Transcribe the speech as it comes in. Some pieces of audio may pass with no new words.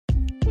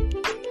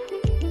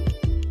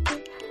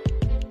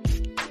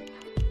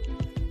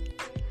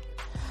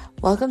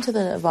Welcome to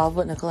the Evolve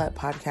with Nicolette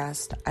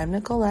podcast. I'm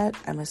Nicolette.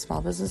 I'm a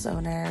small business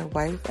owner,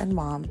 wife, and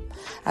mom.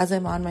 As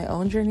I'm on my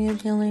own journey of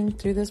healing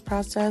through this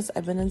process,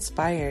 I've been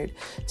inspired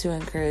to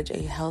encourage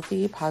a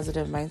healthy,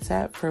 positive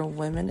mindset for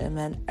women and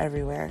men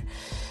everywhere.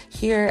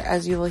 Here,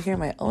 as you will hear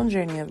my own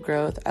journey of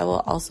growth, I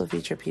will also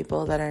feature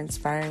people that are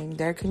inspiring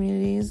their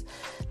communities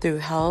through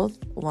health,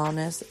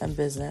 wellness, and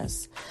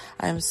business.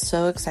 I'm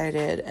so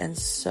excited and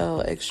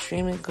so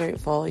extremely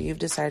grateful you've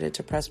decided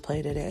to press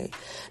play today.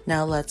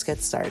 Now let's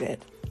get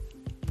started.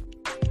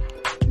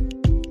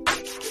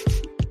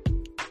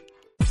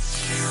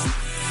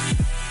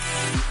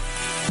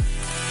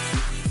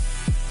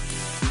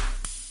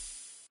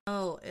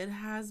 It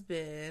has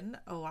been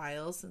a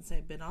while since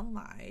I've been on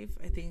live.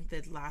 I think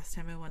the last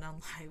time I went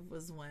on live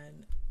was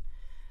when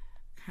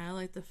kind of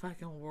like the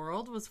fucking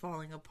world was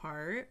falling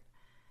apart.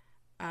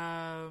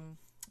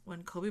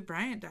 When Kobe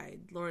Bryant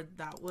died. Lord,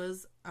 that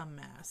was a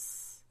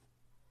mess.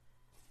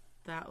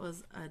 That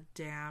was a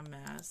damn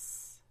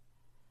mess.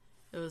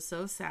 It was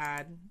so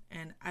sad.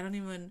 And I don't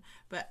even,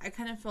 but I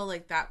kind of feel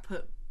like that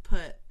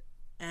put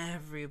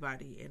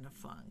everybody in a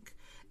funk.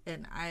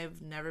 And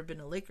I've never been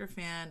a Laker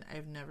fan.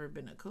 I've never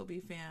been a Kobe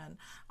fan.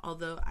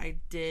 Although I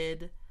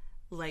did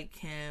like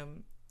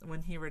him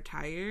when he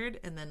retired,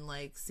 and then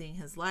like seeing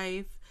his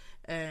life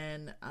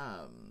and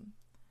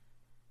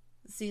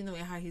seeing the way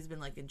how he's been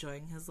like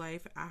enjoying his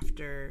life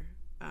after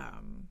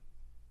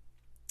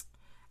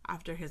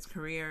his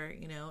career,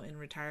 in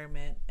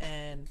retirement,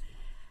 and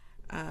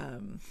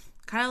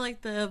kind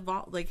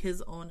of like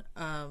his own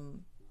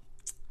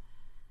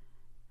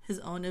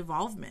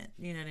involvement,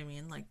 you know what I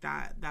mean? Like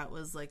that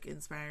was like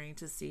inspiring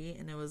to see,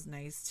 and it was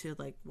nice to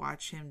like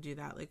watch him do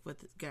that, like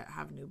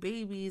have new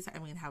babies.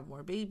 Have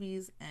more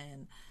babies,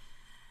 and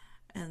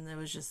it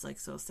was just like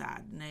so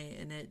sad,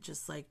 and it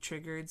just like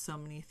triggered so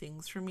many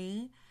things for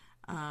me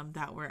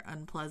that were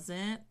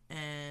unpleasant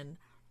and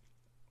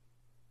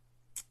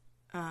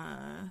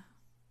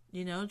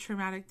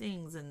traumatic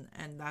things,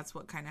 and that's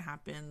what kind of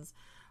happens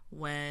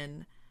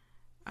when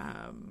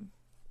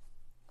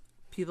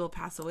people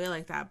pass away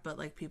like that, but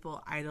like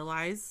people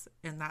idolize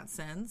in that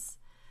sense.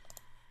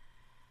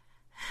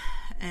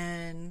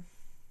 And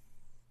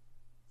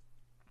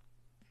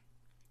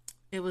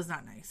it was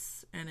not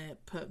nice. And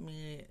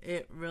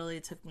it really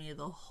took me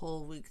the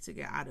whole week to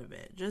get out of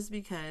it. Just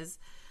because,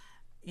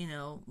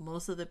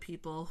 most of the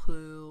people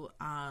who,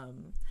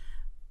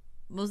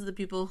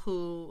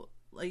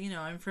 like,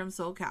 I'm from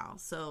SoCal,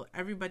 so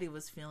everybody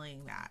was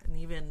feeling that. And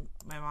even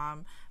my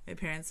mom, my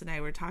parents, and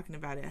I were talking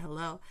about it.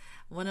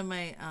 One of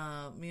me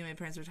and my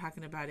parents were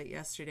talking about it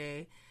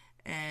yesterday,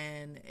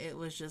 and it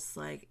was just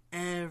like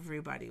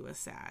everybody was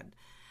sad.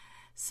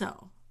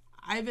 So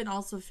I've been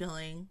also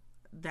feeling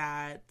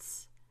that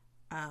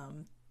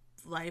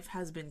life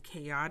has been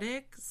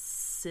chaotic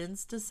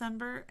since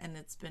December, and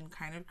it's been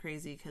kind of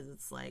crazy because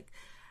it's like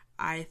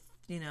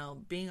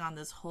being on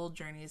this whole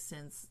journey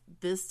since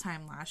this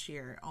time last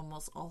year,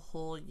 almost a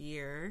whole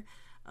year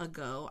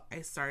ago,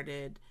 I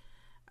started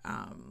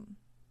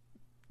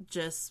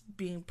just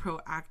being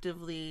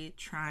proactively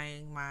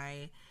trying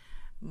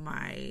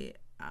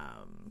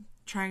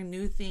trying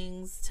new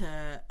things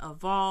to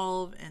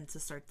evolve and to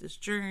start this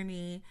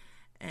journey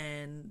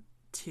and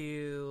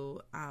to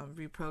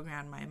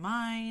reprogram my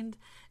mind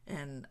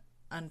and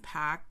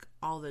unpack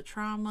all the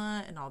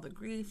trauma and all the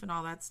grief and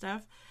all that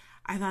stuff.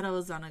 I thought I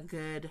was doing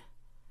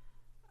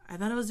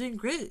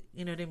great.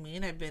 You know what I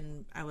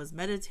mean? I was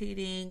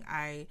meditating.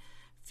 I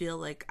feel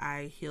like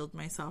I healed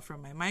myself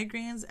from my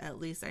migraines. At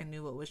least I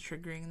knew what was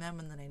triggering them,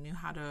 and then I knew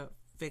how to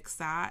fix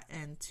that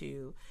and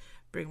to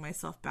bring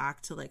myself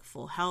back to like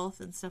full health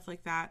and stuff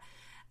like that.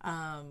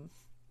 And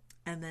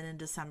then in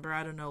December,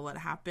 I don't know what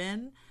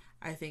happened.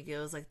 I think it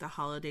was like the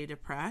holiday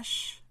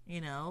depression.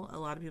 A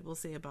lot of people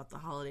say about the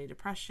holiday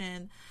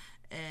depression,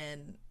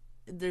 and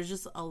there's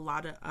just a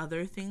lot of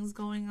other things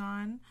going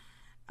on.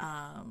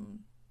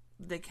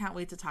 They can't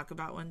wait to talk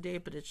about one day,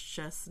 but it's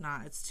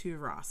too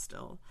raw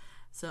still.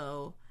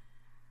 So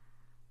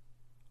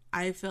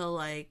I feel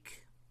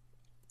like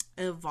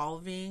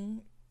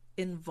evolving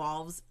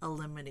involves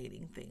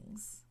eliminating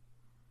things.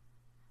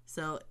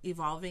 So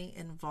evolving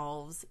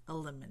involves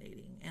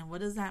eliminating. And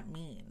what does that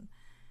mean?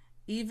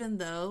 Even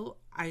though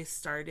I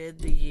started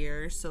the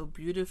year so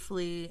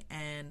beautifully,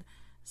 and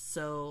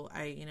so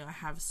I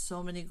have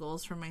so many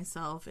goals for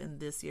myself in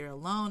this year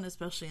alone,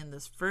 especially in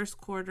this first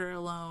quarter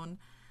alone,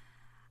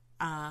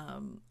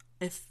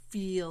 it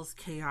feels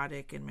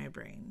chaotic in my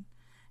brain.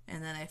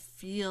 And then I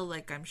feel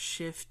like I'm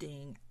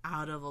shifting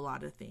out of a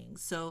lot of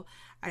things. So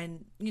I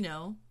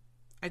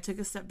took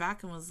a step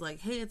back and was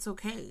like, hey, it's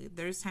okay.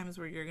 There's times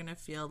where you're going to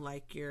feel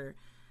like your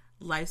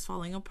life's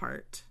falling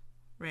apart,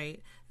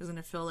 right? There's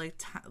going to feel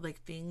like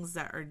things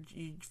that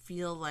you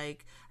feel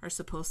like are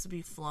supposed to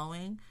be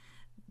flowing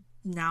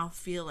now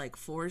feel like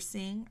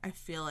forcing. I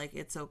feel like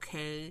it's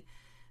okay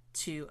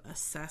to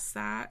assess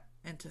that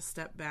and to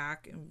step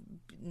back, and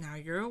now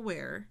you're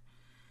aware,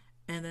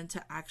 and then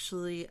to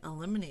actually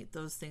eliminate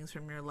those things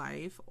from your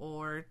life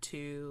or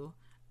to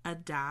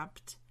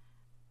adapt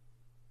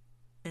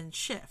and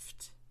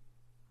shift.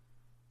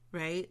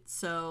 right?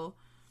 So,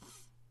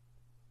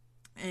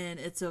 and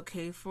it's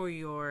okay for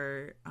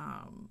your,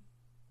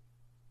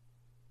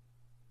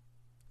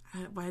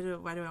 why do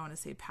I want to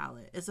say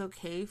palate? It's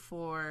okay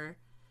for,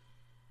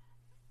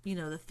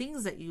 the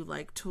things that you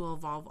like to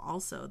evolve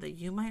also, that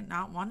you might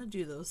not want to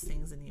do those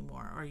things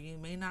anymore, or you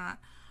may not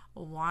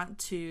want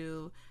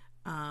to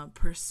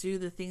pursue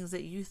the things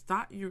that you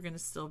thought you were going to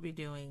still be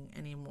doing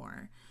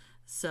anymore.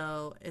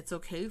 So it's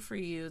okay for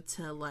you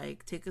to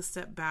like take a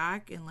step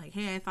back and like,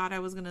 hey, I thought I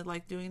was going to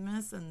like doing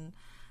this and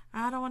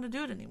I don't want to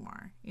do it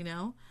anymore,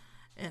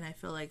 And I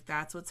feel like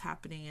that's what's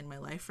happening in my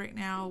life right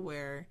now,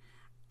 where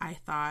I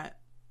thought,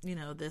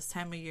 this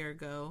time a year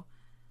ago,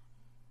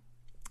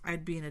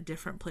 I'd be in a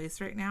different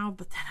place right now.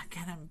 But then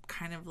again, I'm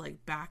kind of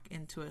like back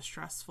into a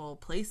stressful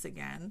place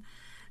again.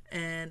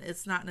 And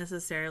it's not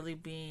necessarily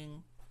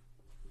being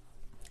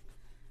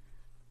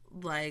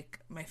like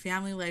my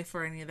family life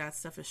or any of that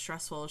stuff is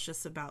stressful. It's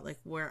just about like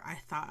where I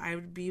thought I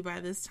would be by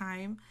this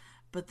time.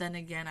 But then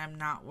again, I'm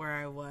not where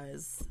I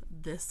was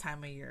this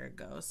time a year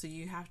ago. So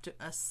you have to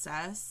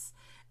assess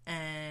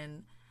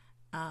and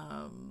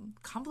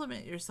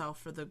compliment yourself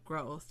for the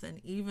growth. And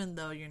even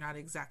though you're not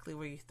exactly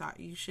where you thought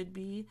you should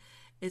be,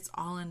 it's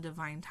all in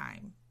divine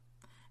time.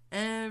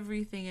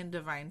 Everything in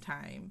divine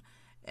time.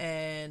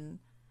 And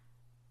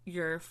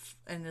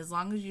as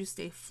long as you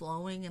stay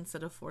flowing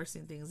instead of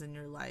forcing things in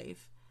your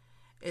life,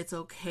 it's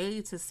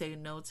okay to say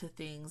no to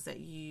things that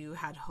you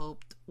had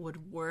hoped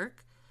would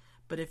work.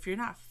 But if you're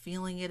not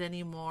feeling it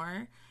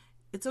anymore,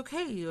 it's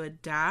okay. You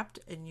adapt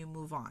and you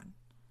move on.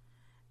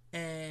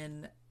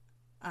 And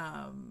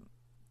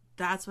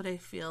that's what I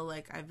feel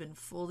like I've been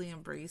fully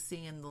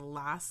embracing in the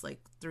last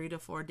like 3 to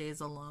 4 days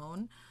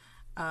alone.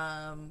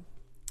 And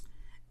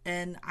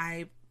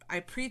I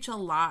preach a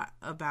lot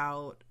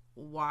about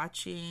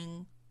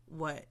watching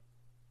what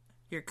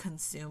you're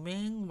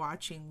consuming,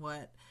 watching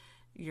what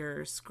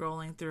you're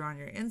scrolling through on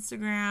your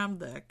Instagram,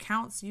 the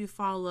accounts you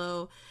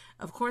follow,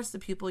 of course, the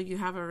people you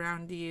have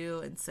around you,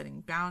 and setting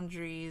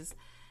boundaries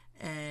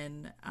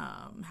and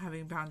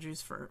having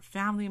boundaries for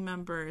family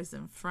members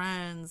and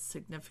friends,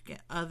 significant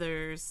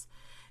others,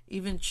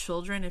 even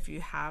children if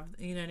you have,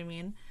 you know what I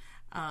mean?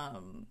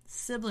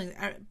 Siblings,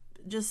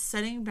 just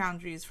setting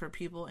boundaries for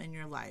people in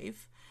your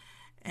life.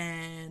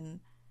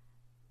 And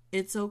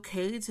it's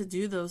okay to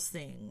do those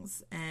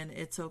things, and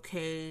it's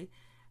okay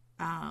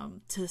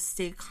to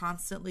stay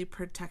constantly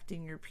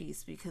protecting your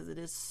peace, because it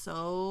is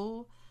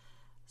so,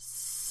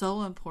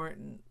 so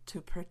important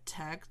to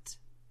protect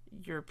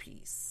your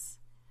peace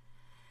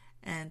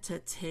and to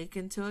take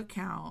into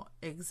account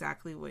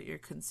exactly what you're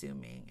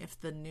consuming. If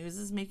the news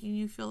is making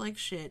you feel like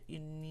shit, you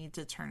need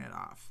to turn it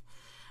off.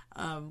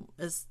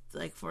 As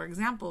like, for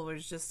example, we're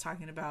just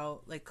talking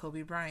about like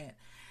Kobe Bryant.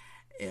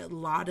 A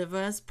lot of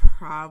us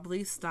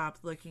probably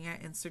stopped looking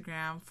at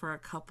Instagram for a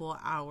couple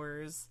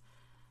hours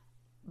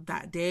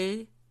that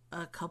day,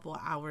 a couple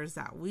hours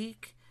that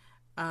week,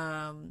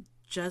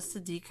 just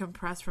to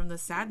decompress from the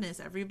sadness.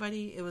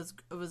 Everybody, it was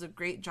a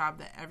great job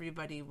that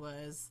everybody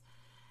was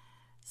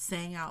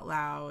saying out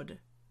loud,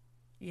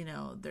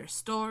 their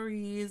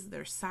stories,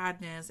 their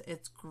sadness.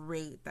 It's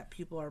great that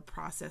people are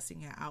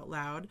processing it out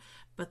loud,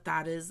 but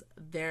that is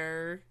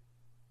their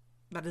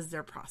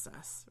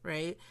process,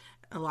 right?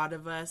 A lot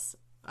of us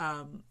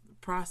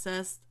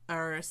processed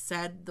or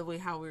said the way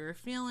how we were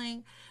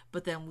feeling,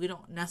 but then we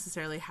don't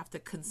necessarily have to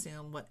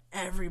consume what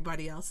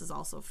everybody else is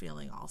also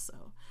feeling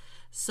also.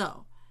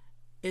 So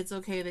it's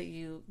okay that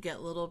you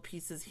get little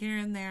pieces here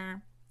and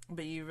there,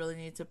 but you really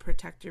need to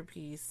protect your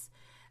peace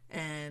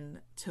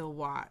and to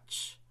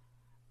watch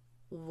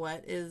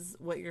what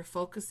you're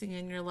focusing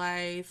in your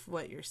life,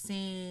 what you're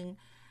seeing,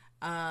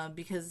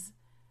 because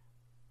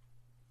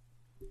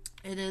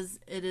it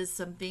is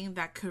something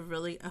that could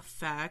really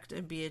affect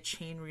and be a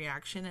chain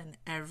reaction in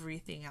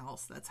everything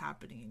else that's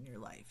happening in your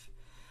life.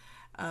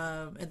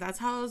 And that's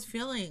how I was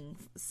feeling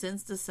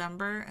since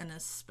December, and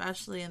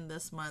especially in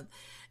this month,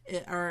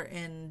 or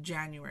in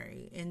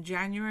January. In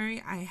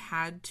January, I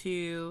had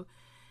to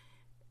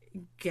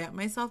get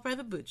myself by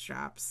the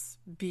bootstraps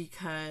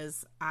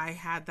because I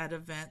had that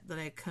event that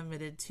I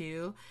committed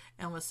to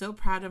and was so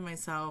proud of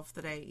myself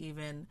that I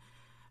even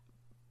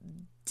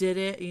did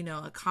it,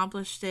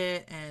 accomplished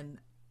it, and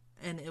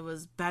it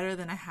was better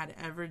than I had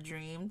ever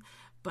dreamed.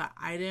 But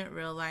I didn't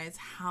realize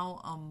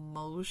how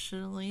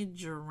emotionally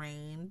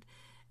drained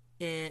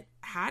it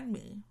had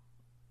me.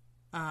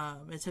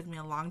 It took me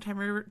a long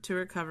time to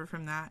recover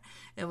from that.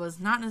 It was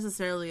not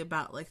necessarily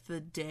about like the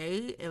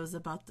day, it was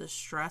about the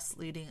stress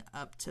leading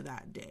up to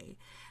that day.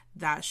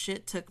 That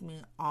shit took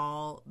me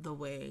all the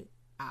way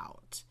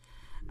out.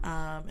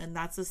 And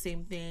that's the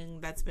same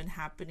thing that's been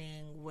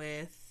happening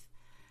with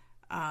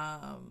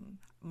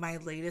my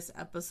latest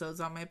episodes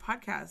on my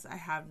podcast. I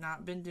have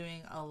not been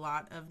doing a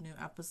lot of new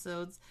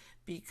episodes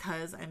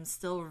because I'm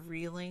still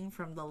reeling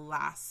from the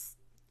last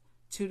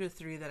 2 to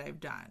 3 that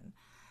I've done.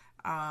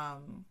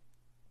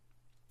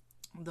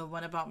 The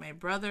one about my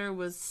brother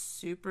was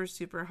super,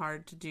 super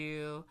hard to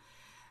do.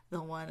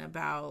 The one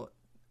about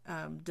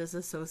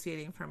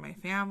disassociating from my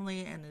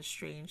family and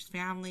estranged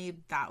family.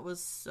 That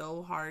was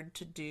so hard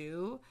to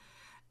do.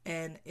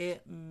 And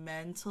it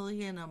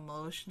mentally and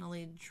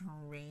emotionally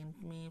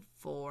drained me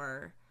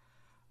for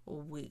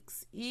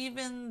weeks.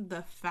 Even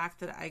the fact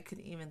that I could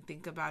even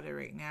think about it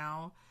right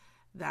now,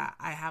 that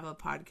I have a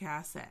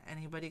podcast that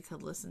anybody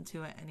could listen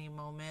to at any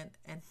moment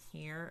and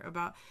hear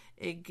about,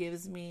 it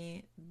gives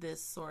me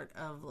this sort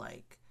of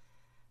like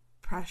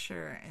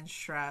pressure and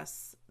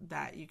stress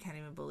that you can't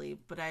even believe.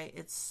 But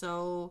it's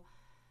so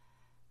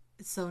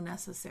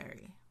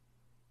necessary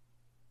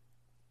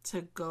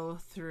to go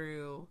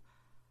through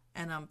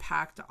and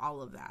unpack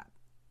all of that.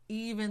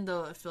 Even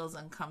though it feels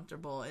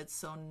uncomfortable, it's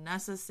so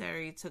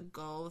necessary to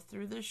go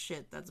through the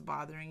shit that's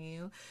bothering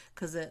you,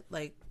 because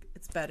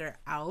it's better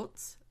out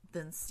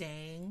than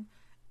staying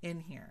in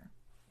here.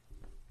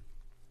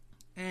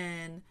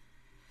 And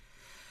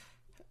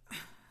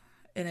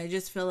I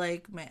just feel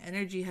like my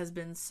energy has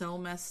been so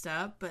messed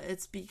up, but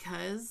it's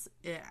because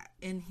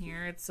in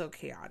here it's so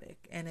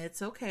chaotic, and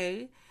it's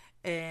okay.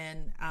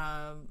 And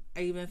I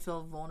even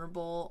feel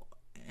vulnerable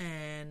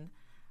and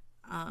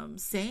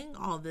saying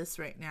all this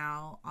right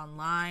now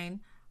online,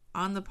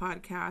 on the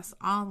podcast,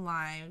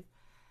 online,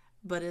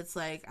 but it's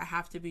like I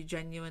have to be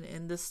genuine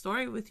in this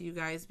story with you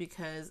guys,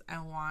 because I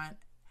want,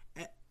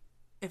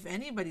 if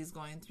anybody's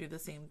going through the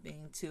same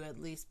thing, to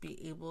at least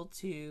be able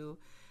to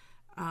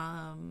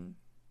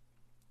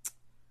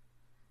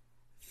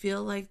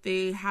feel like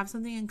they have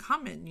something in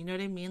common. You know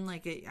what I mean?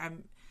 Like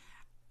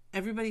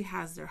everybody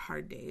has their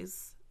hard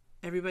days.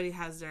 Everybody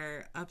has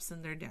their ups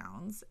and their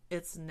downs.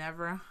 It's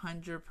never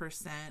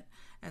 100%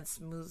 and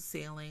smooth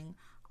sailing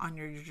on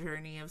your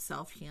journey of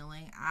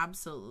self-healing.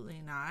 Absolutely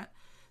not.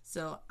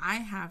 So I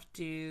have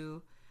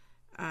to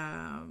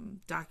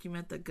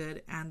document the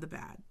good and the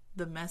bad,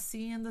 the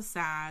messy and the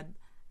sad,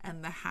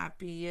 and the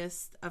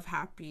happiest of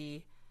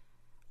happy,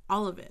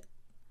 all of it.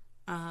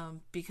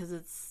 Because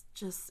it's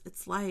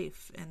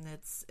life, and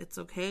it's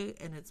okay,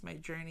 and it's my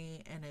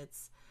journey, and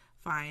it's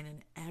fine,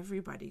 and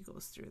everybody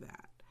goes through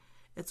that.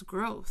 It's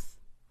growth.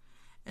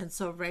 And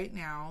so right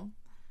now,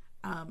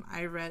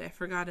 I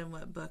forgot in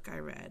what book I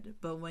read,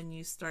 but when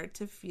you start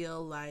to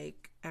feel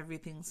like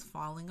everything's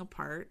falling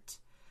apart,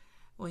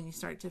 when you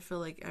start to feel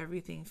like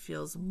everything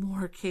feels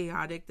more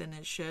chaotic than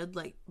it should,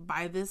 like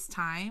by this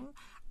time,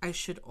 I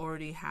should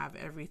already have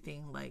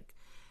everything, like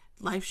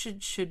life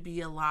should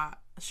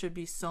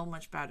be so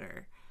much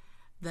better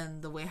than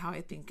the way how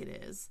I think it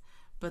is.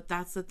 But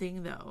that's the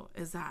thing though,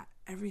 is that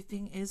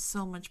everything is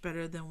so much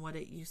better than what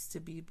it used to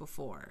be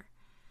before.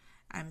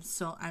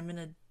 I'm in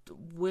a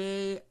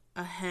way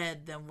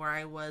ahead than where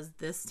I was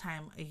this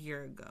time a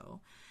year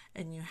ago.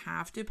 And you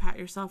have to pat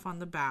yourself on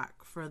the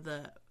back for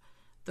the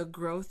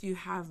growth you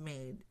have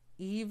made,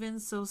 even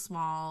so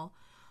small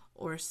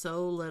or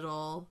so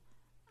little.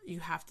 You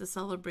have to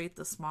celebrate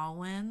the small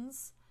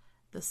wins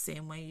the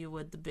same way you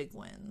would the big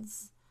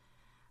wins.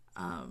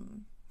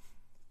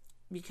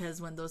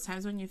 Because when those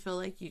times when you feel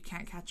like you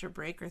can't catch a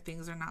break or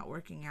things are not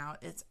working out,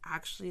 it's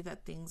actually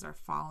that things are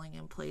falling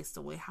in place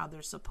the way how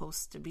they're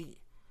supposed to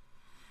be.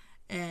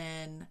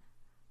 And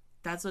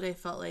that's what I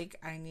felt like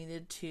I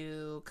needed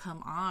to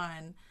come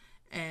on.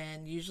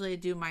 And usually I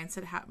do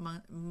Mindset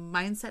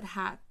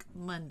Hack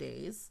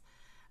Mondays,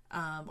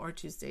 or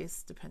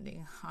Tuesdays,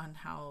 depending on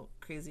how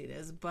crazy it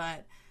is.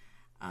 But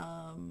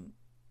I've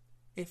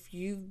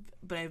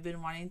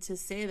been wanting to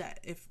say that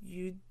if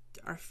you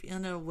are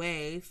in a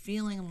way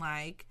feeling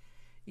like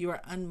you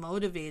are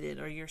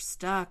unmotivated, or you're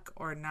stuck,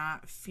 or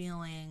not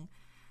feeling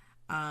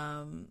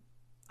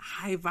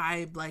high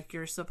vibe like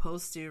you're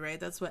supposed to, right?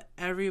 That's what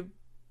every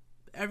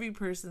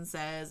person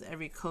says,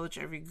 every coach,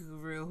 every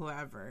guru,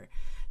 whoever.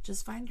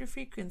 Just find your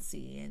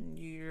frequency, and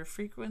your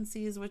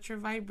frequency is what you're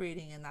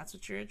vibrating, and that's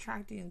what you're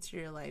attracting into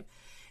your life.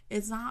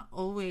 It's not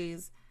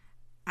always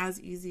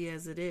as easy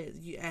as it is,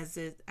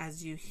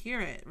 as you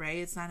hear it, right?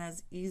 It's not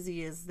as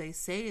easy as they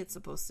say it's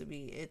supposed to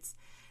be. It's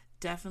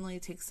definitely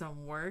takes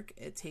some work.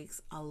 It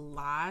takes a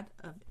lot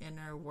of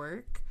inner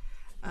work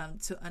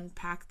to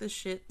unpack the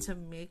shit, to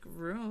make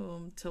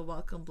room to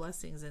welcome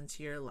blessings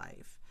into your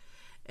life,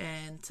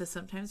 and to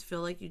sometimes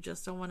feel like you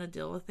just don't want to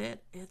deal with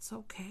it. It's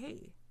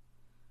okay.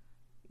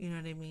 You know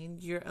what I mean?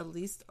 You're at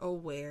least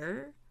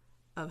aware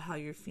of how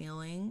you're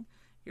feeling.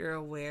 You're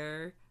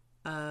aware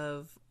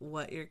of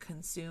what you're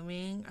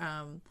consuming.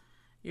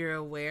 You're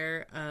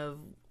aware of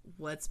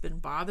what's been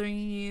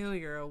bothering you.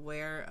 You're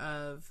aware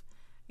of,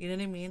 you know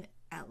what I mean?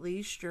 At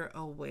least you're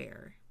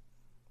aware.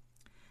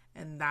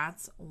 And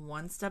that's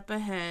one step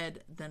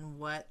ahead than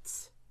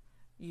what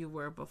you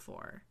were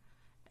before.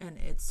 And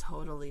it's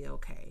totally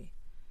okay.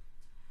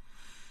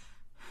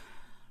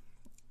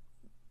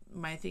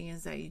 My thing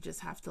is that you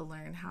just have to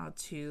learn how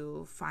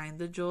to find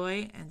the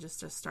joy and just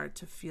to start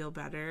to feel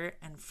better.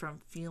 And from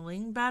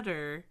feeling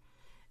better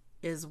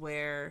is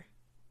where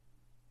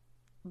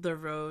the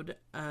road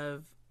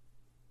of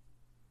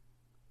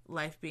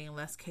life being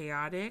less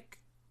chaotic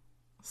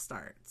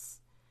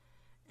starts.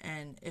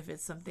 And if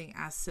it's something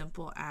as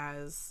simple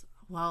as,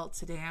 well,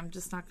 today I'm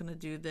just not going to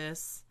do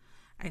this.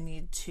 I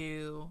need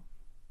to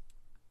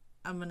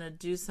I'm going to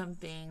do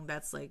something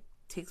that's like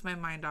takes my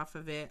mind off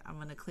of it. I'm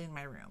going to clean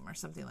my room or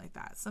something like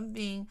that.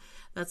 Something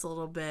that's a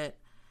little bit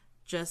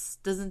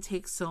just doesn't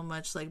take so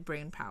much like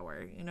brain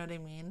power. You know what I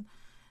mean?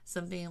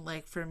 Something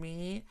like for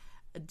me,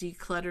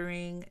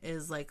 decluttering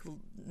is like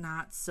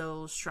not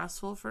so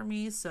stressful for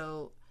me.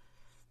 So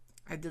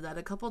I did that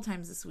a couple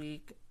times this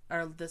week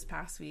or this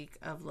past week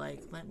of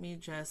like, let me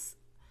just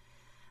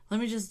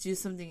do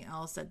something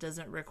else that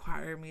doesn't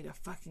require me to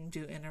fucking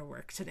do inner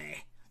work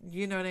today.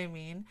 You know what I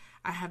mean?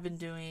 I have been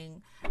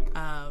doing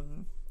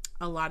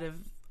a lot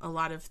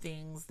of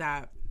things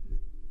that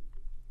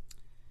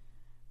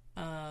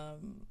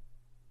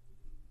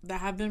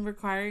have been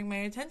requiring my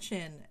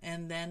attention,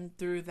 and then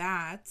through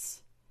that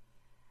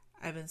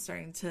I've been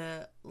starting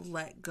to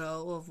let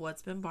go of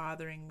what's been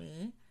bothering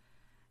me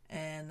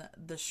and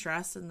the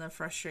stress and the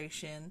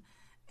frustration,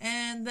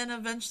 and then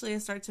eventually I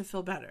start to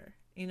feel better.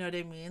 You know what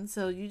I mean?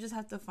 So you just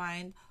have to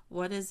find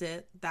what is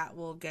it that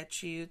will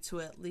get you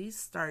to at least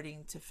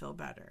starting to feel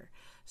better,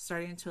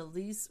 starting to at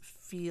least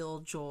feel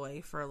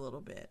joy for a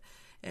little bit.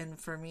 And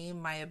for me,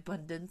 my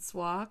abundance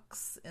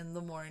walks in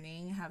the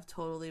morning have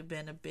totally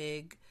been a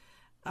big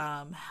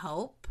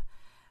help,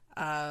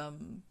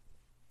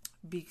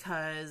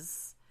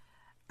 because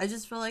I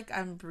just feel like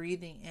I'm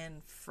breathing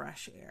in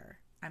fresh air.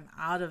 I'm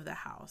out of the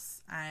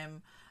house.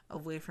 I'm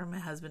away from my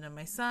husband and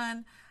my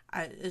son.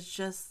 It's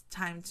just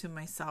time to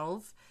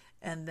myself.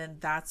 And then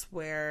that's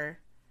where,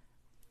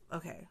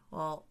 okay,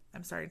 well,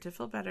 I'm starting to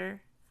feel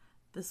better.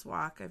 This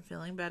walk, I'm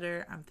feeling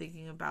better. I'm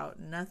thinking about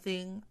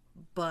nothing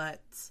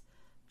but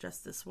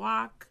just this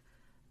walk,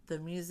 the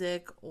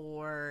music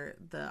or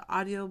the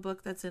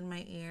audiobook that's in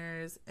my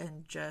ears,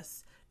 and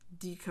just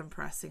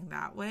decompressing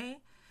that way.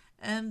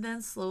 And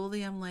then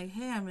slowly I'm like,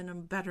 hey, I'm in a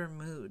better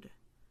mood,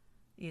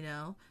 you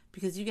know,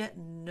 because you get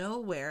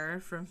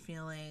nowhere from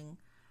feeling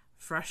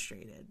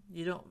frustrated.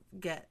 You don't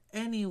get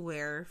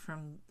anywhere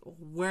from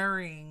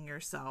worrying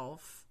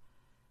yourself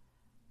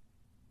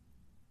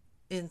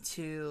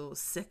into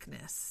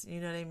sickness.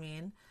 You know what I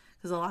mean?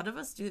 Because a lot of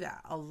us do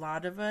that. A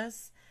lot of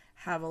us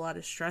have a lot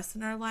of stress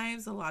in our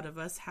lives. A lot of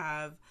us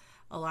have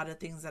a lot of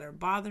things that are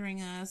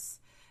bothering us,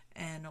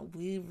 and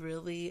we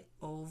really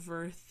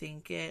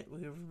overthink it.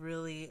 We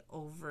really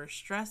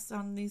overstress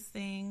on these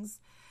things,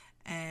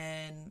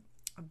 and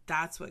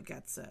that's what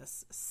gets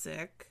us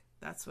sick.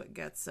 That's what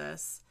gets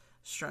us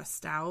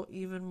stressed out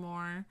even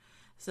more.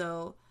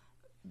 So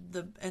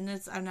I'm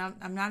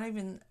not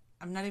even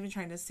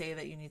trying to say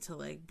that you need to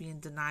like be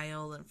in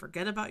denial and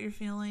forget about your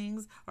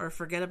feelings or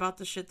forget about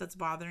the shit that's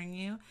bothering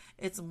you.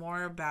 It's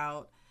more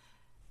about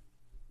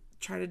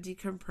try to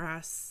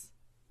decompress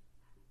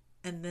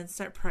and then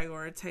start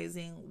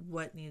prioritizing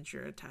what needs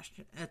your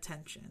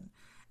attention.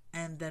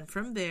 And then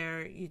from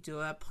there, you do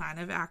a plan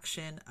of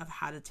action of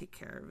how to take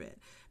care of it.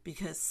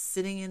 Because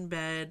sitting in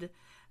bed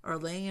or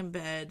laying in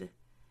bed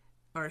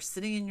or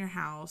sitting in your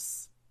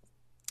house,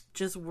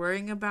 just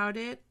worrying about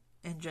it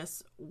and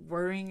just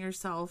worrying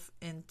yourself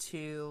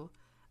into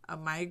a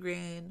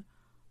migraine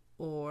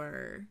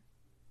or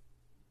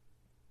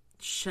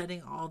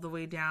shutting all the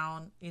way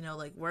down, you know,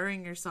 like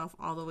worrying yourself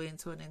all the way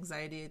into an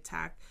anxiety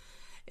attack,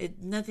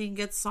 nothing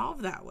gets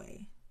solved that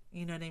way.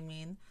 You know what I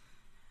mean?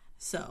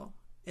 So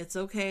it's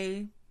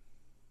okay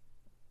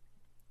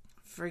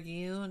for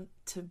you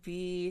to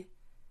be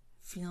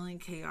feeling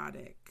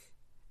chaotic.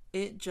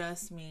 It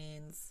just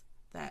means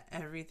that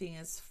everything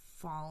is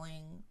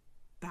falling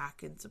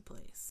back into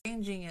place,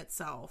 changing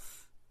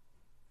itself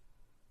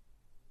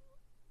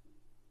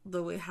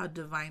the way how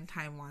divine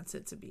time wants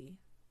it to be.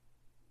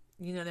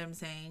 You know what I'm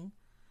saying?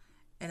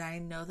 And I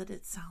know that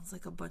it sounds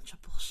like a bunch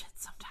of bullshit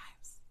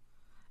sometimes,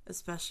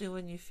 especially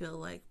when you feel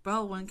like,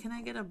 bro, when can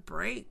I get a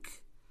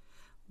break?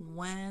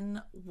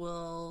 When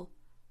will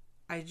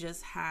I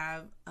just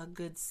have a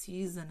good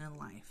season in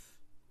life?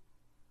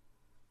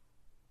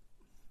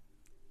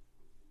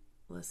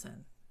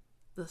 Listen,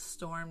 the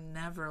storm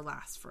never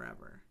lasts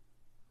forever.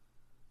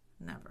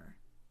 Never.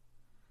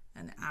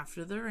 And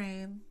after the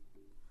rain,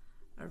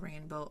 a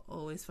rainbow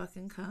always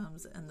fucking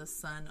comes, and the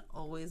sun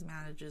always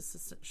manages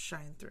to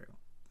shine through.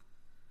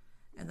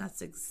 And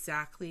that's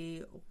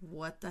exactly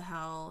what the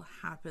hell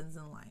happens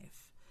in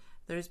life.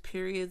 There's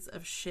periods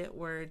of shit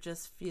where it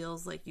just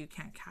feels like you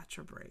can't catch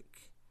a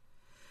break.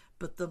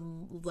 But the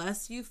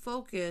less you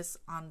focus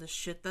on the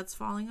shit that's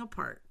falling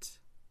apart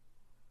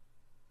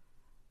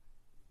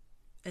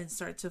and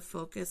start to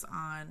focus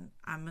on,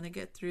 I'm going to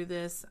get through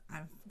this.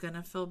 I'm going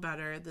to feel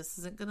better. This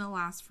isn't going to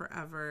last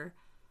forever.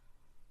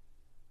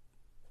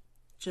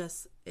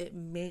 Just, it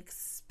makes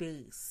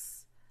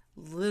space,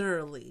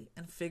 literally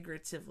and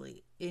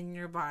figuratively, in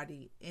your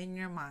body, in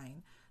your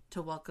mind,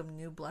 to welcome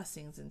new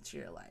blessings into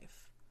your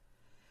life.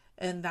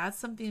 And that's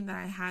something that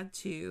I had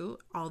to,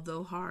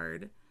 although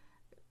hard,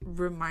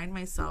 remind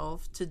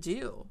myself to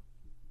do,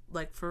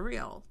 like for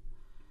real.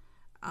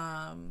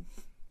 And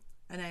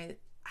I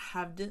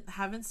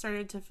haven't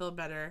started to feel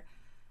better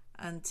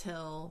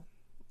until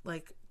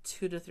like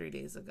 2 to 3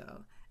 days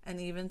ago. And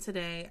even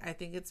today, I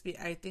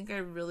think I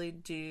really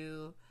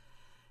do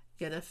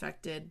get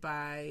affected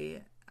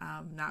by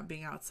not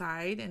being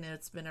outside, and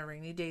it's been a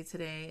rainy day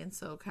today in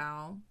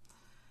SoCal,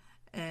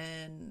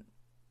 and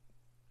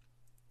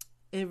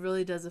it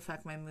really does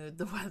affect my mood,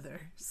 the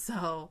weather.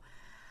 So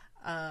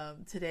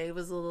today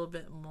was a little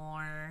bit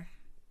more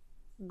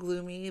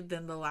gloomy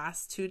than the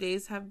last 2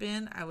 days have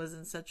been. I was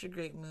in such a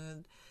great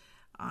mood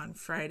on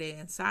Friday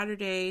and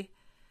Saturday,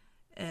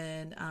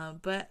 and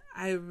but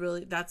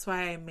that's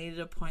why I made it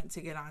a point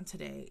to get on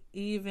today.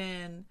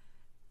 Even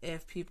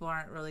if people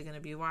aren't really going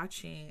to be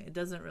watching, it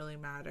doesn't really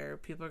matter.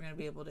 People are going to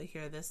be able to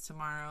hear this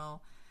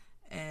tomorrow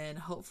and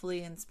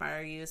hopefully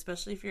inspire you,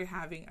 especially if you're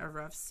having a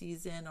rough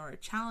season or a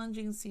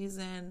challenging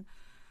season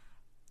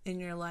in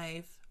your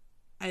life.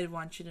 I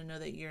want you to know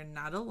that you're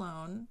not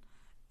alone,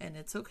 and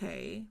it's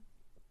okay.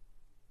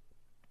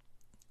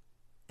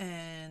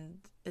 And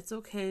it's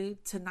okay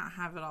to not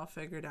have it all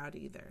figured out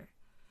either.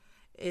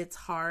 It's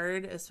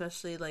hard,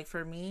 especially like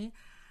for me.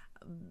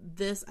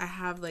 I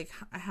have like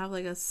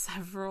a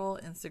several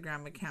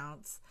Instagram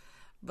accounts,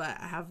 but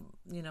I have,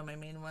 my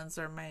main ones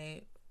are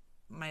my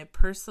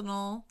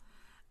personal,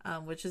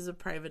 which is a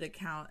private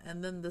account,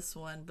 and then this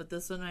one. But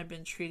this one I've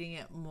been treating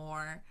it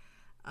more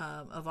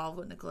Evolve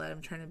with Nicolette.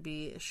 I'm trying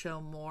to show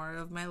more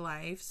of my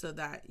life so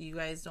that you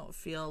guys don't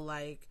feel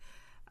like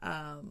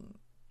I'm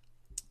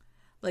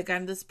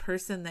this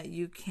person that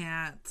you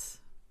can't,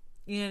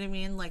 you know what I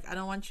mean? Like, I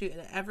don't want you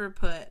to ever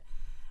put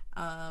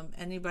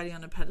anybody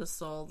on a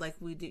pedestal like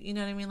we do. You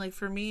know what I mean? Like,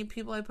 for me,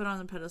 people I put on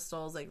the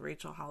pedestals like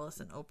Rachel Hollis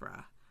and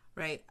Oprah,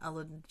 right?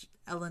 Ellen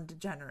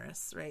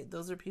DeGeneres, right?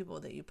 Those are people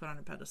that you put on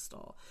a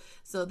pedestal.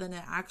 So then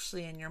it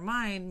actually in your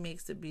mind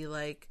makes it be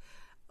like,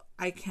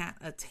 I can't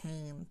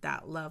attain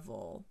that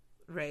level,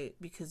 right?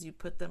 Because you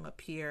put them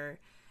up here,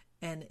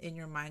 and in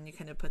your mind you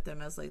kind of put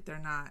them as like they're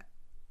not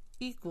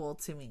equal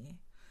to me.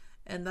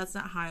 And that's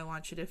not how I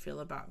want you to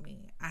feel about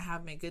me. I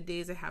have my good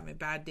days, I have my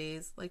bad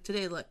days. Like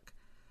today, look,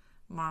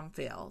 mom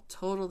fail.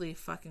 Totally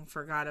fucking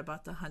forgot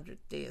about the 100th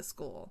day of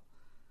school.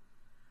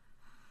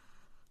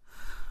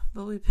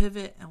 But we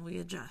pivot and we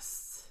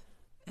adjust.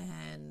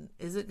 And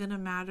is it going to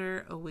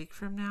matter a week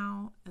from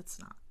now? It's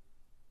not.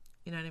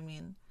 You know what I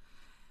mean?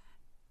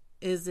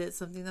 Is it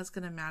something that's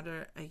going to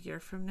matter a year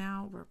from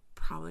now? We're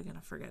probably going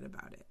to forget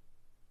about it.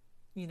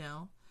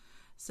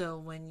 So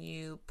when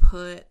you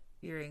put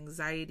your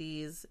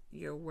anxieties,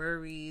 your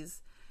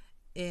worries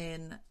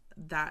in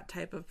that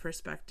type of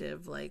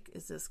perspective, like,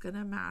 is this going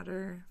to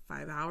matter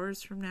 5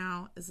 hours from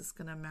now? Is this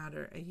going to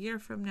matter a year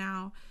from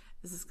now?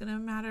 Is this going to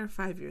matter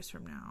 5 years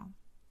from now?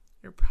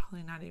 You're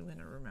probably not even going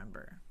to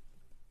remember.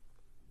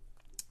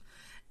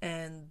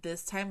 And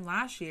this time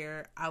last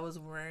year, I was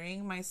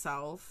worrying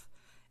myself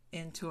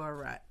into a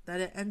rut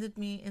that it ended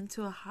me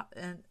into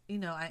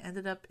I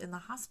ended up in the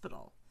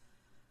hospital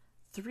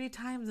 3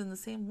 times in the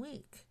same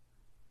week.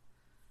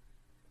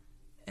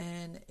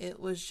 And it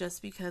was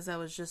just because I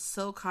was just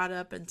so caught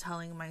up in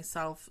telling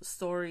myself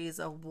stories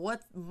of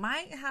what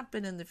might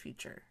happen in the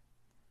future,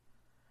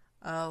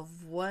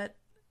 of what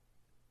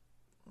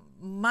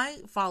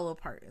might fall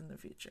apart in the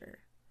future,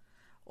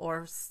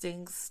 or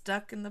staying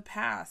stuck in the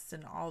past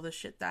and all the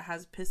shit that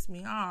has pissed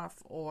me off,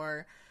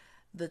 or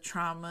the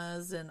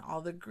traumas and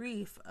all the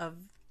grief of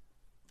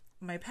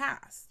my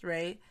past,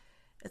 right?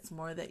 It's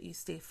more that you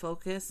stay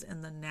focused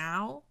in the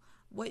now,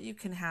 what you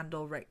can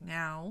handle right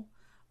now,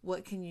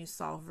 what can you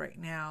solve right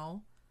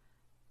now,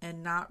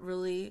 and not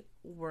really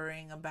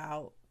worrying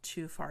about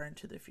too far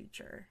into the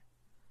future.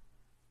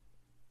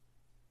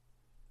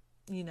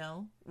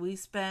 We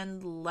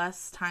spend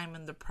less time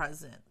in the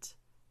present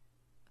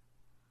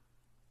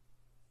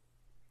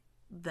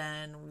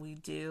than we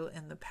do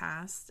in the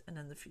past and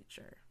in the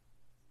future.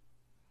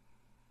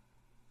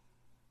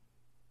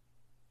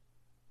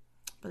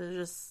 But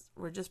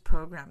we're just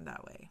programmed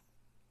that way.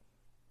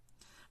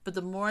 But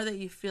the more that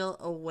you feel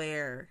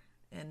aware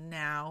and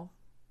now,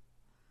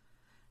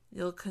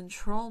 you'll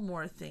control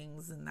more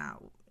things in that,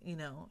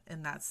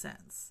 in that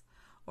sense.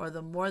 Or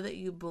the more that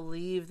you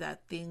believe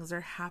that things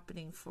are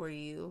happening for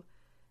you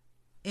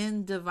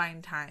in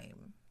divine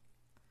time.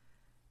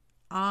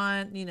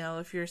 On,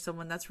 if you're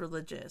someone that's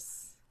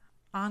religious,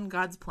 on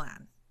God's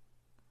plan,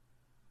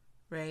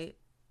 right?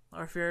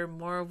 Or if you're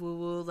more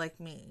woo-woo like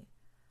me,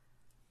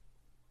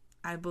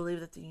 I believe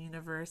that the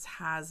universe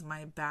has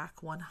my back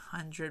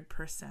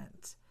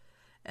 100%.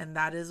 And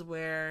that is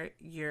where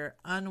your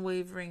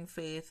unwavering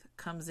faith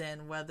comes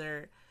in,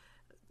 whether,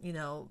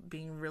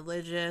 being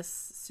religious,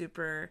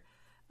 super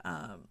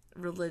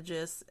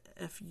religious.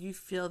 If you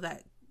feel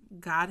that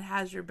God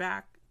has your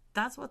back,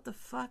 that's what the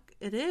fuck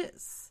it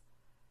is.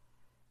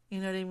 You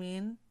know what I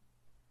mean?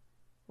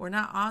 We're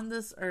not on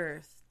this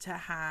earth to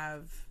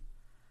have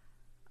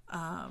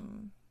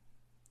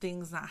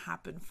things not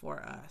happen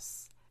for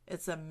us.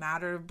 It's a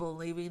matter of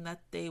believing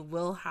that they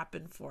will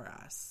happen for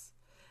us.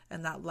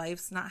 And that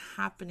life's not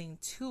happening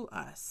to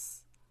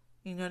us.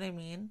 You know what I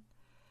mean?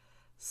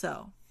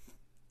 So,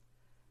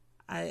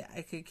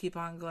 I could keep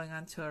on going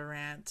on to a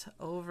rant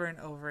over and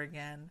over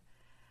again.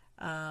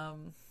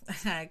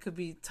 I could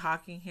be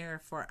talking here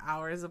for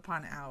hours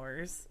upon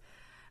hours.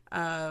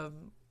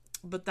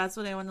 But that's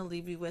what I want to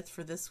leave you with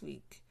for this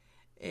week.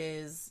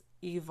 is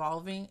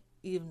evolving,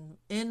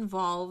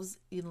 involves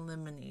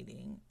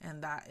eliminating.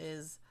 And that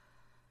is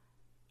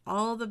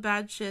all the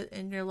bad shit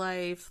in your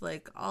life,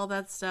 like all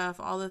that stuff,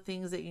 all the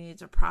things that you need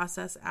to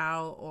process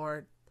out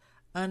or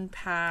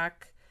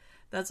unpack.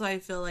 That's why I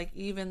feel like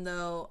even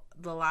though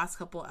the last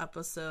couple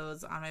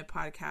episodes on my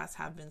podcast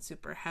have been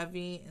super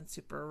heavy and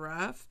super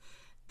rough,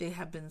 they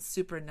have been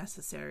super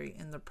necessary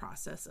in the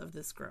process of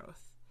this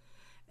growth.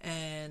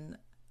 And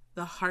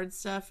the hard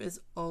stuff is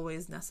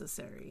always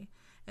necessary.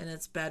 And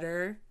it's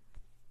better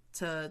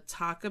to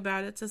talk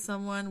about it to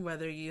someone,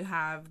 whether you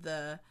have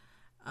the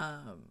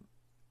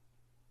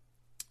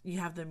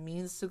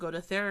means to go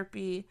to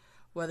therapy,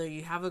 whether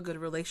you have a good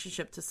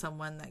relationship to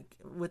someone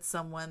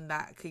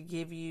that could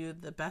give you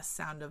the best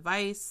sound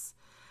advice,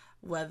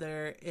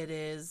 whether it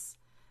is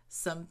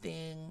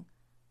something,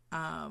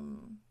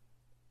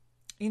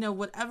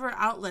 whatever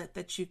outlet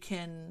that you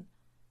can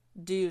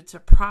do to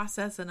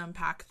process and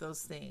unpack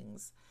those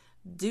things,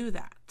 do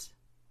that.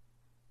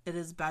 It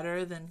is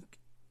better than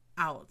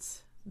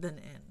out than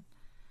in.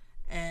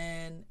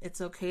 And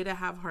it's okay to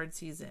have hard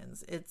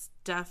seasons. It's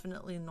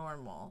definitely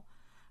normal.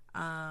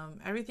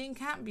 Everything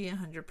can't be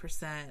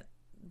 100%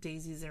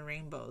 daisies and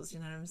rainbows. You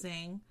know what I'm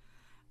saying?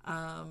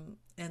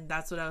 And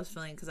that's what I was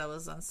feeling, because I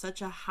was on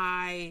such a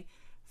high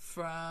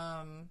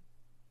from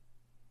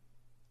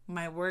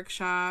my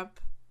workshop,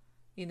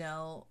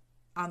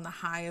 on the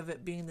high of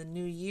it being the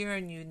new year,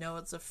 and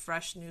it's a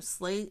fresh new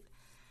slate.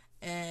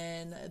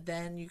 And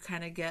then you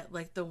kind of get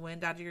like the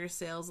wind out of your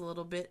sails a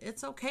little bit.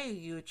 It's okay.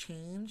 You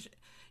change,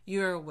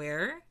 you're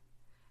aware,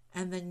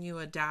 and then you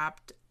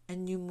adapt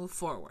and you move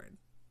forward.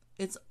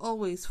 It's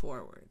always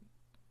forward.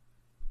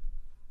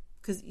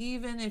 Because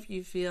even if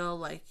you feel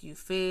like you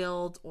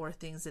failed or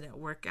things didn't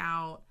work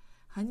out,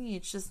 honey,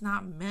 it's just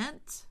not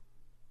meant.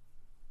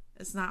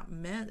 It's not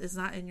meant. It's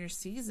not in your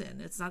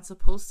season. It's not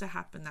supposed to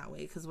happen that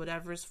way, because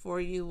whatever's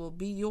for you will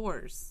be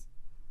yours.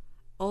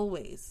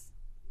 Always.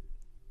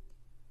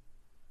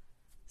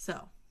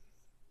 So,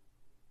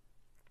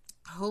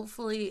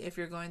 hopefully, if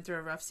you're going through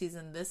a rough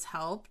season, this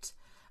helped.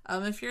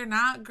 If you're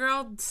not,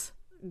 girl,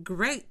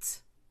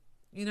 great.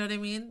 You know what I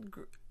mean?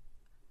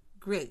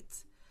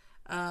 Great.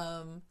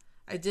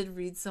 I did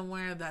read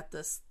somewhere that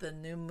the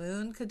new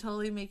moon could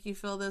totally make you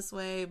feel this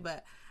way,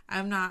 but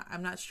I'm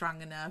not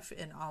strong enough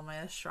in all my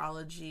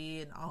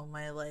astrology and all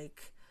my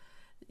like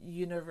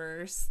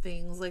universe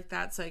things like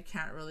that, so I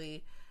can't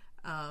really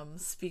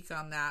speak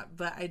on that.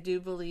 But I do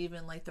believe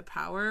in like the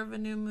power of a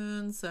new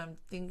moon, so I'm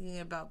thinking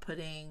about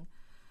putting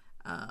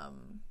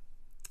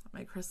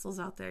my crystals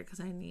out there,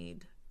 because I'm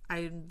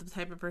the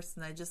type of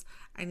person I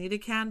need a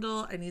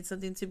candle. I need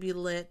something to be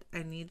lit.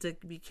 I need to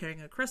be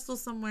carrying a crystal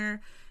somewhere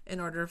in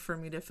order for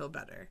me to feel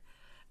better.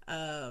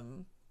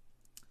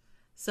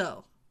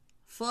 So,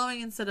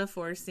 flowing instead of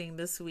forcing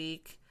this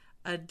week,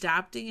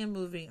 adapting and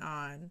moving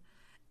on,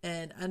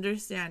 and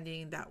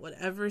understanding that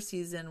whatever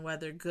season,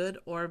 whether good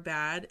or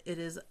bad, it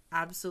is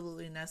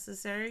absolutely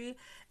necessary.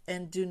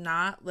 And do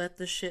not let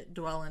the shit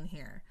dwell in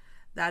here.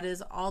 That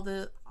is all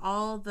the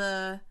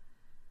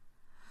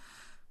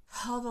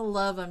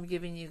love I'm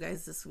giving you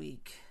guys this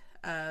week,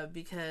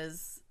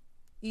 because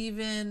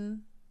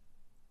even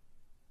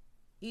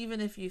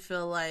if you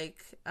feel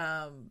like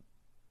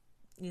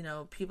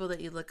people that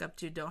you look up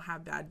to don't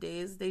have bad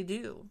days, they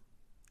do.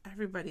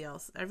 Everybody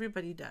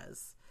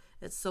does.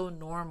 It's so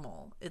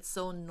normal. It's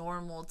so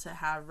normal to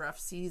have rough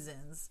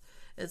seasons.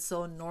 It's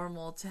so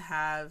normal to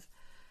have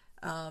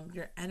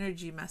your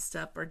energy messed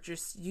up, or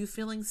just you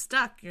feeling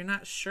stuck. You're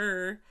not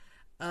sure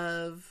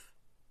of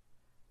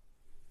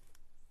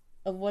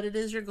what it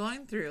is you're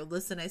going through.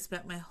 Listen, I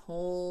spent my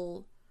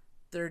whole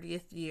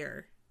 30th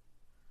year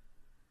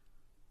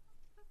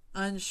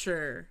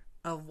unsure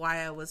of why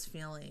I was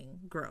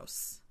feeling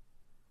gross.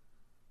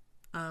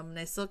 And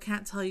I still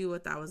can't tell you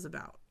what that was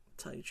about,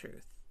 to tell you the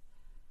truth.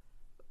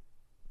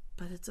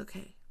 But it's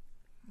okay.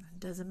 It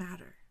doesn't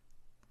matter.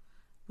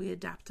 We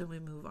adapt and we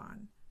move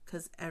on,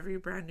 because every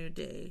brand new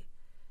day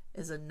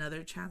is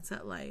another chance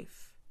at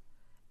life.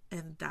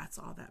 And that's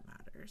all that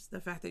matters.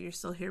 The fact that you're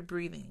still here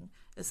breathing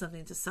is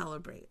something to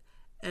celebrate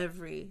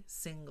every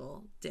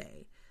single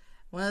day.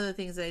 One of the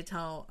things that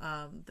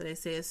I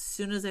say as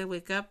soon as I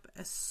wake up,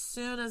 as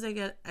soon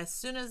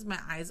as my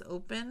eyes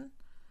open,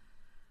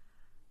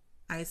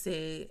 I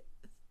say,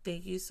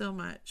 thank you so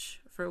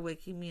much for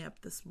waking me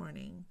up this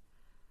morning.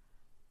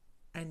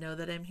 I know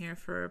that I'm here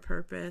for a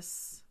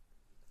purpose,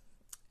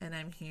 and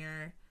I'm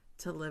here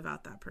to live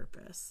out that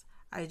purpose.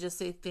 I just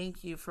say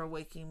thank you for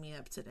waking me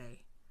up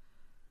today.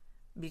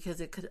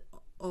 Because it could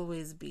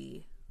always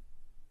be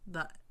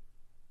the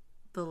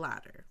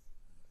latter.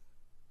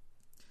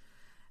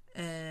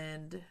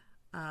 And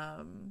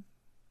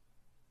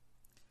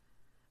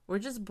we're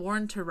just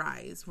born to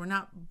rise. We're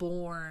not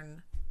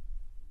born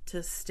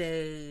to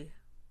stay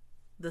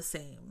the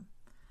same.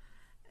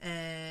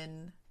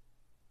 And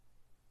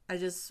I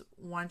just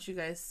want you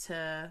guys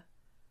to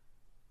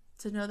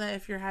know that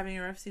if you're having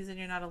a rough season,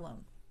 you're not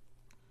alone.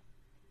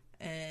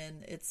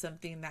 And it's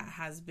something that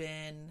has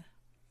been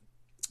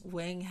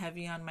weighing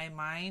heavy on my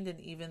mind. And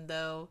even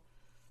though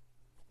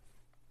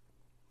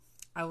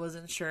I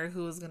wasn't sure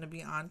who was going to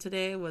be on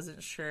today.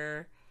 Wasn't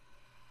sure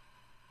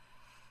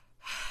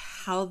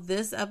how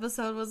this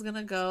episode was going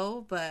to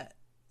go, but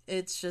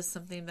it's just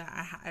something that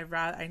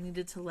I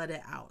needed to let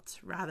it out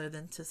rather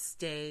than to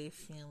stay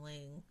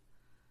feeling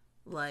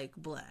like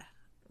bleh,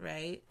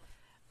 right?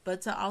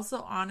 But to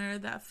also honor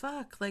that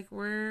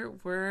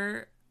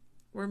we're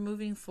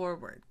moving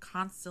forward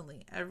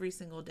constantly every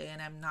single day,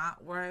 and I'm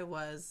not where I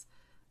was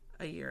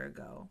a year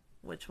ago,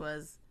 which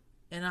was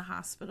in a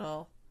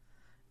hospital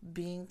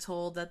being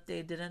told that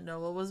they didn't know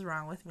what was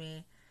wrong with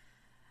me,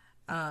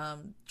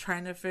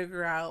 trying to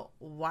figure out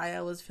why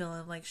I was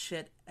feeling like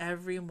shit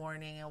every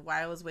morning and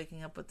why I was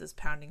waking up with this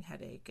pounding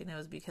headache. And it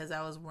was because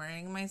I was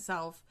wearing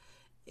myself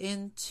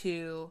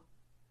into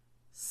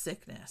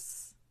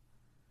sickness.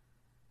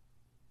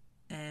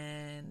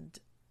 And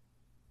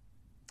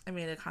I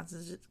made a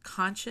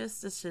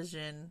conscious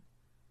decision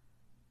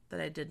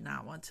that I did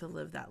not want to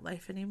live that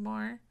life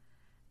anymore,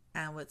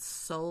 and with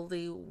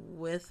solely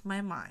with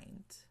my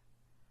mind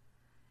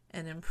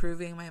and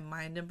improving my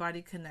mind and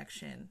body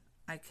connection,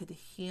 I could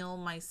heal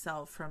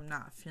myself from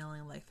not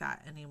feeling like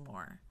that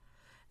anymore.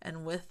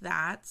 And with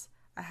that,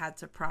 I had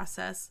to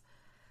process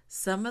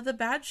some of the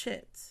bad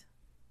shit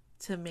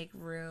to make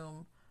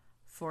room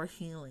for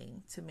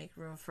healing, to make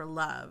room for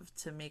love,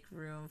 to make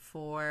room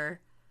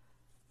for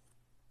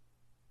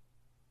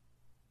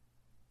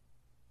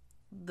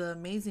the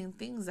amazing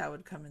things that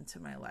would come into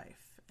my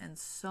life. And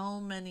so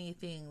many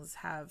things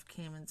have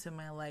came into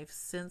my life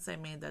since I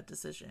made that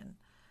decision.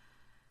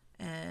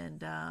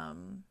 And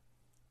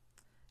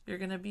you're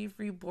going to be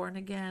reborn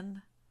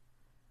again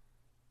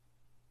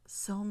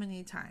so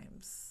many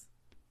times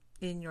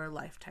in your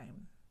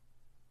lifetime.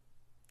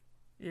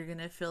 You're going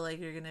to feel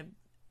like you're going to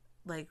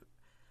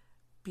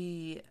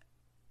be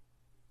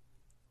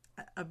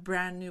a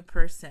brand new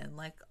person,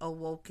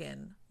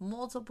 awoken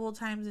multiple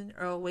times in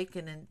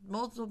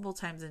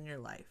your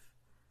life.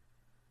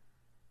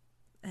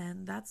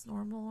 And that's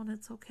normal and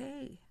it's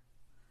okay.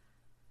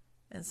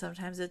 And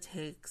sometimes it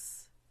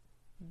takes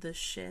the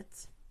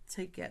shit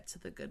to get to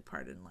the good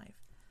part in life,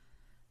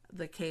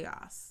 the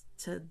chaos,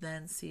 to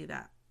then see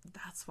that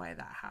that's why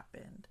that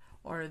happened,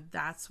 or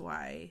that's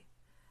why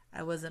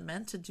I wasn't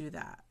meant to do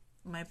that.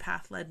 My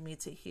path led me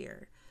to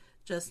here.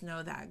 Just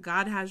know that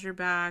God has your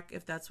back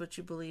if that's what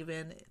you believe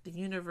in. The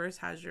universe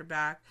has your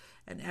back,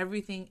 and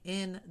everything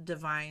in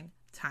divine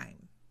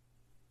time.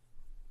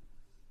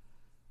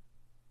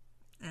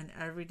 And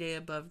every day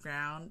above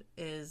ground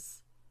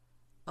is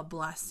a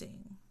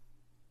blessing.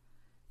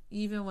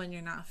 Even when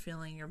you're not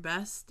feeling your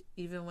best,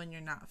 even when you're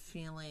not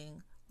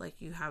feeling like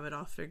you have it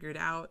all figured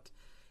out,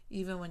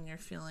 even when you're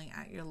feeling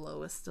at your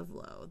lowest of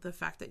low, the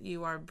fact that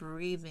you are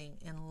breathing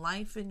in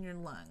life in your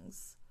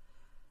lungs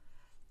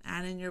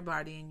and in your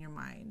body and your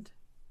mind,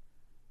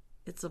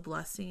 it's a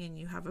blessing, and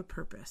you have a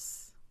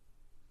purpose.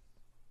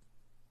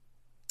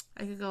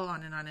 I could go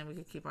on, and we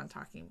could keep on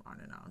talking on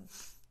and on.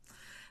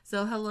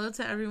 So hello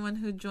to everyone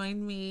who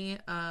joined me.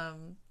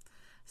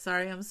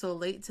 Sorry I'm so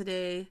late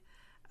today.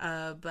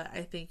 But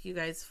I thank you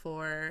guys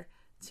for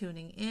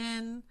tuning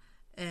in,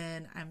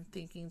 and I'm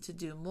thinking to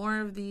do more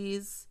of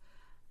these.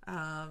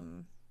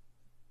 And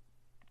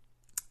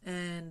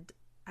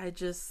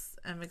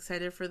I'm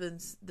excited for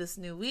this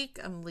new week.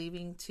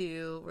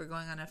 We're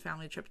going on a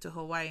family trip to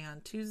Hawaii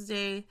on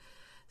Tuesday.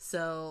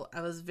 So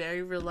I was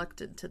very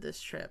reluctant to this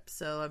trip.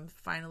 So I'm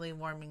finally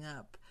warming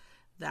up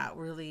that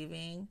we're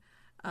leaving.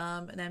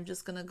 And I'm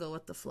just going to go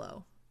with the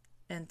flow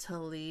and to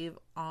leave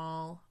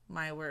all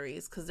my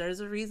worries, because there's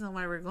a reason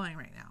why we're going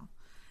right now.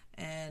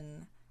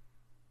 And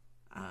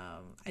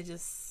I'm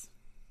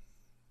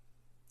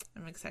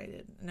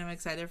excited, and I'm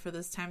excited for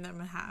this time that I'm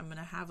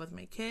gonna have with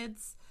my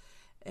kids.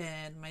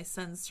 And my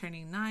son's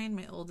turning 9,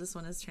 my oldest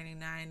one is turning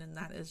 9, and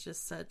that is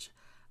just such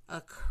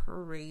a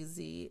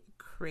crazy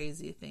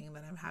thing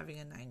that I'm having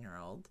a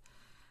 9-year-old.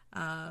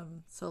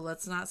 So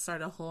let's not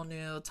start a whole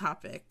new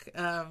topic.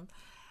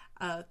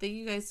 Thank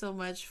you guys so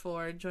much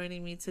for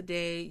joining me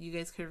today. You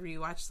guys could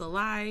rewatch the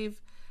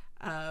live.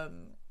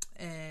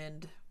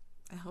 And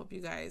I hope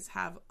you guys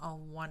have a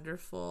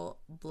wonderful,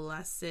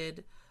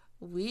 blessed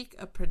week,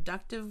 a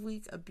productive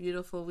week, a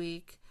beautiful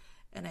week.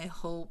 And I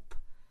hope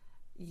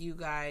you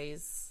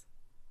guys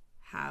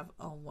have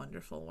a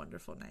wonderful,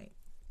 wonderful night.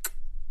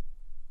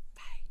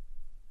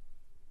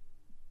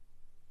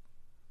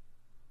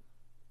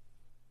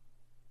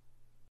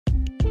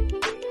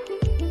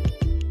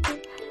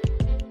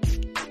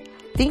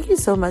 Thank you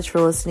so much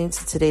for listening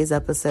to today's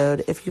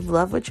episode. If you've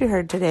loved what you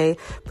heard today,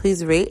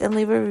 please rate and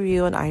leave a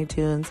review on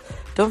iTunes.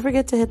 Don't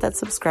forget to hit that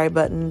subscribe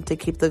button to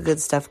keep the good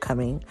stuff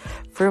coming.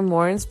 For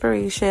more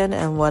inspiration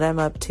and what I'm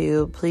up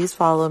to, please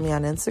follow me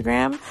on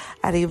Instagram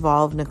at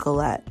Evolve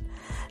Nicolette.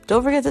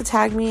 Don't forget to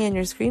tag me in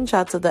your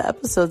screenshots of the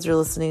episodes you're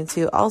listening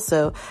to.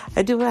 Also,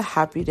 I do a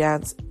happy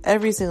dance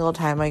every single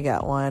time I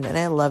get one, and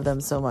I love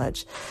them so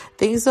much.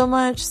 Thank you so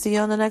much. See you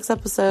on the next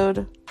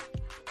episode.